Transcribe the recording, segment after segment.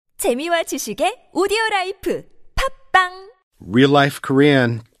재미와 지식의 오디오라이프 팝빵 Real life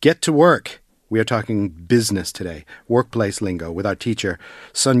Korean, get to work. We are talking business today, workplace lingo, with our teacher,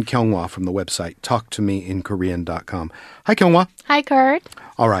 Sun Kyunghwa from the website talktomeinkorean.com. Hi, Kyunghwa. Hi, Kurt.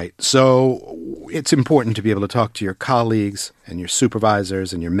 All right, so it's important to be able to talk to your colleagues and your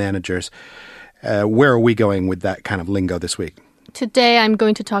supervisors and your managers. Where are we going with that kind of lingo this week? Today, I'm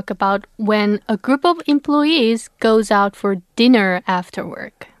going to talk about when a group of employees goes out for dinner after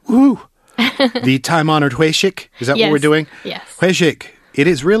work. Woo! The time-honored 회식, is that what we're doing? Yes. 회식. It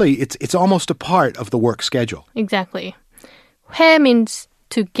is really, it's almost a part of the work schedule. Exactly. 회 means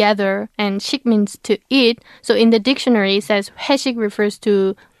together and 식 means to eat. So in the dictionary, it says 회식 refers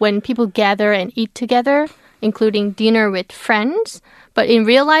to when people gather and eat together, including dinner with friends. But in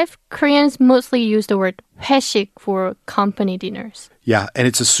real life, Koreans mostly use the word 회식 for company dinners. Yeah, and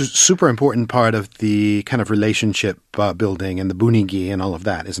it's a super important part of the kind of relationship building and the 분위기 and all of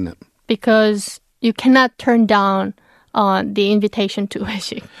that, isn't it? Because you cannot turn down the invitation to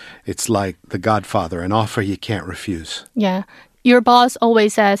회식. It's like The Godfather, an offer you can't refuse. Yeah. Your boss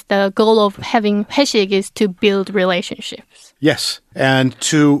always says the goal of having 회식 is to build relationships. Yes, and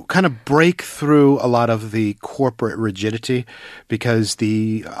to kind of break through a lot of the corporate rigidity, because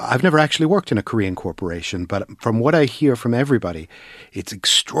I've never actually worked in a Korean corporation, but from what I hear from everybody, it's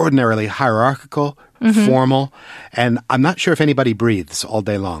extraordinarily hierarchical, formal, and I'm not sure if anybody breathes all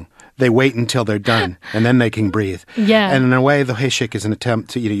day long. They wait until they're done, and then they can breathe. Yeah. And in a way, the 회식 is an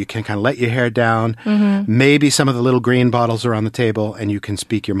attempt to, you can kind of let your hair down. Maybe some of the little green bottles are on the table, and you can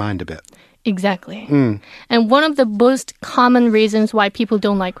speak your mind a bit. Exactly. And one of the most common reasons why people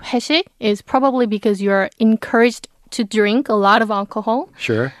don't like 회식 is probably because you're encouraged to drink a lot of alcohol.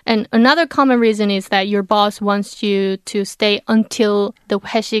 Sure. And another common reason is that your boss wants you to stay until the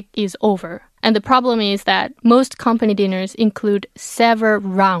회식 is over. And the problem is that most company dinners include several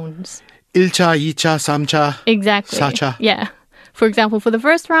rounds. 1차, 2차, 3차, Exactly. 4차. Yeah. For example, for the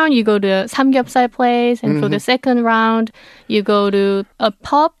first round, you go to a 삼겹살 place. And for the second round, you go to a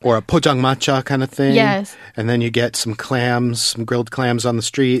pub. Or a 포장마차 kind of thing. Yes. And then you get some clams, some grilled clams on the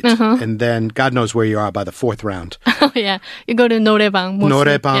street. And then God knows where you are by the fourth round. Oh, yeah. You go to 노래방. mostly.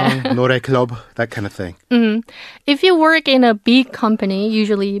 노래방, Yeah. 노래클럽, that kind of thing. If you work in a big company,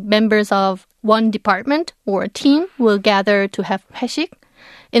 usually members of one department or team will gather to have 회식.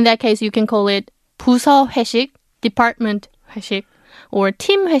 In that case, you can call it 부서 회식, department 회식, or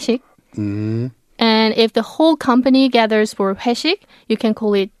team 회식. And if the whole company gathers for 회식, you can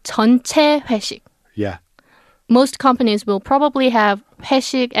call it 전체 회식. Yeah. Most companies will probably have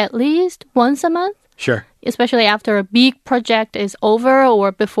회식 at least once a month, Sure. especially after a big project is over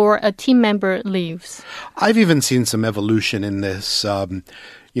or before a team member leaves. I've even seen some evolution in this,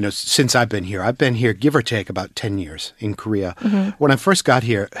 since I've been here. I've been here, give or take, about 10 years in Korea. When I first got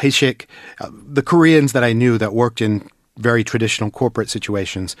here, 회식, the Koreans that I knew that worked in very traditional corporate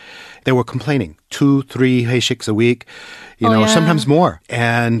situations, they were complaining 2-3 회식s a week, sometimes more.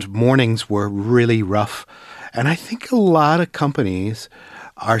 And mornings were really rough. And I think a lot of companies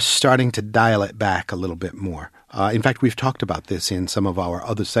are starting to dial it back a little bit more. In fact, we've talked about this in some of our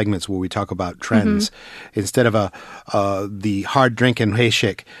other segments where we talk about trends. Instead of the hard drinking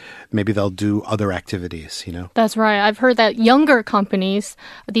회식, maybe they'll do other activities, That's right. I've heard that younger companies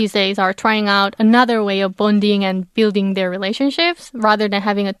these days are trying out another way of bonding and building their relationships rather than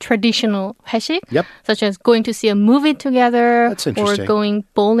having a traditional 회식, such as going to see a movie together That's interesting. or going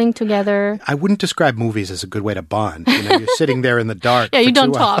bowling together. I wouldn't describe movies as a good way to bond. You're sitting there in the dark. Yeah, you for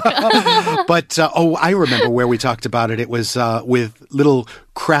don't 2 talk. But, I remember where we talked about it. It was with little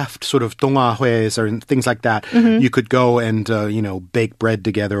craft sort of 동아회s or things like that. You could go and, bake bread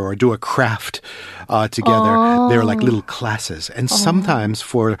together or do a craft together. They're like little classes. And sometimes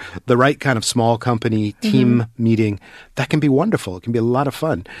for the right kind of small company team meeting, that can be wonderful. It can be a lot of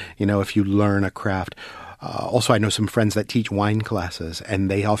fun, if you learn a craft. Also, I know some friends that teach wine classes,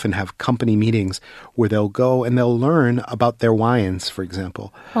 and they often have company meetings where they'll go and they'll learn about their wines, for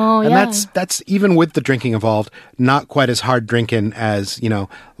example. Oh, and yeah. that's even with the drinking involved, not quite as hard drinking as,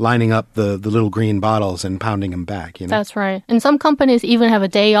 lining up the little green bottles and pounding them back. That's right. And some companies even have a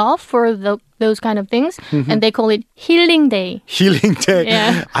day off for those kind of things, and they call it healing day. Healing day.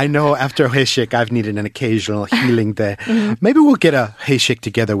 Yeah. I know after 회식, I've needed an occasional healing day. Maybe we'll get a 회식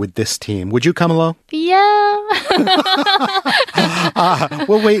together with this team. Would you come along? Yeah.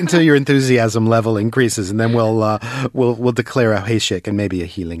 We'll wait until your enthusiasm level increases, and then we'll declare a 회식 and maybe a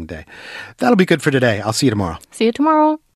healing day. That'll be good for today. I'll see you tomorrow. See you tomorrow.